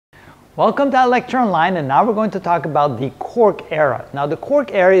Welcome to Lecture Online, and now we're going to talk about the Quark Era. Now the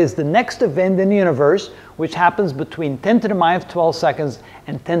Quark Era is the next event in the universe which happens between 10 to the minus 12 seconds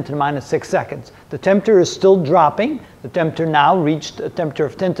and 10 to the minus 6 seconds. The temperature is still dropping. The temperature now reached a temperature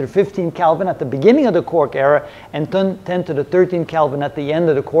of 10 to the 15 Kelvin at the beginning of the Quark Era and 10 to the 13 Kelvin at the end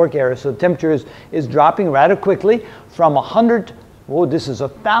of the Quark Era. So the temperature is dropping rather quickly from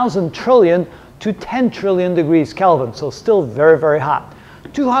 1,000 trillion to 10 trillion degrees Kelvin. So still very, very hot.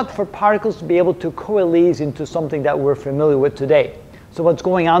 Too hot for particles to be able to coalesce into something that we're familiar with today. So what's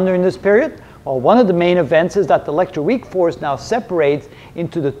going on during this period? Well, one of the main events is that the electroweak force now separates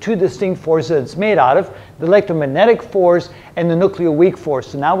into the two distinct forces it's made out of, the electromagnetic force and the nuclear-weak force.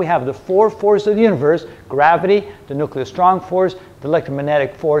 So now we have the four forces of the universe: gravity, the nuclear-strong force, the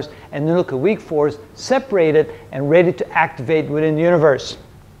electromagnetic force, and the nuclear-weak force separated and ready to activate within the universe.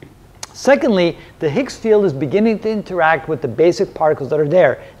 Secondly, the Higgs field is beginning to interact with the basic particles that are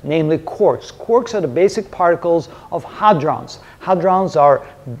there, namely quarks. Quarks are the basic particles of hadrons. Hadrons are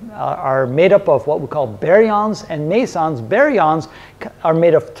made up of what we call baryons and mesons. Baryons are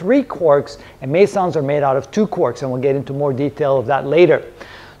made of 3 quarks, and mesons are made out of 2 quarks, and we'll get into more detail of that later.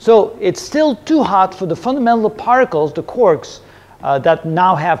 So it's still too hot for the fundamental particles, the quarks, that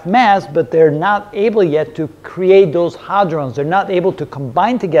now have mass, but they're not able yet to create those hadrons. They're not able to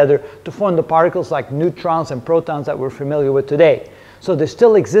combine together to form the particles like neutrons and protons that we're familiar with today. So they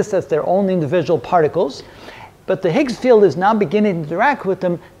still exist as their own individual particles, but the Higgs field is now beginning to interact with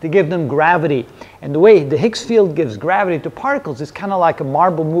them to give them gravity. And the way the Higgs field gives gravity to particles is kind of like a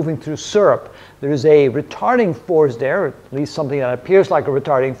marble moving through syrup. There is a retarding force there, or at least something that appears like a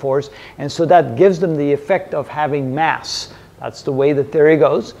retarding force, and so that gives them the effect of having mass. That's the way the theory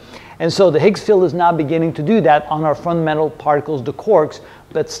goes. And so the Higgs field is now beginning to do that on our fundamental particles, the quarks,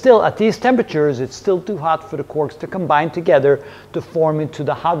 but still at these temperatures it's still too hot for the quarks to combine together to form into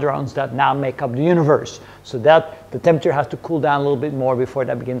the hadrons that now make up the universe. So that the temperature has to cool down a little bit more before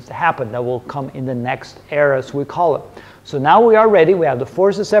that begins to happen. That will come in the next era, as we call it. So now we are ready. We have the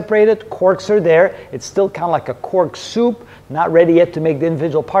forces separated, quarks are there. It's still kind of like a quark soup, not ready yet to make the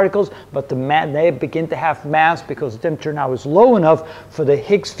individual particles, but they begin to have mass because the temperature now is low enough for the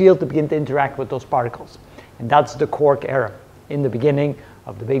Higgs field to begin to interact with those particles. And that's the Quark Era, in the beginning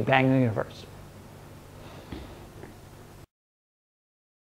of the Big Bang of the universe.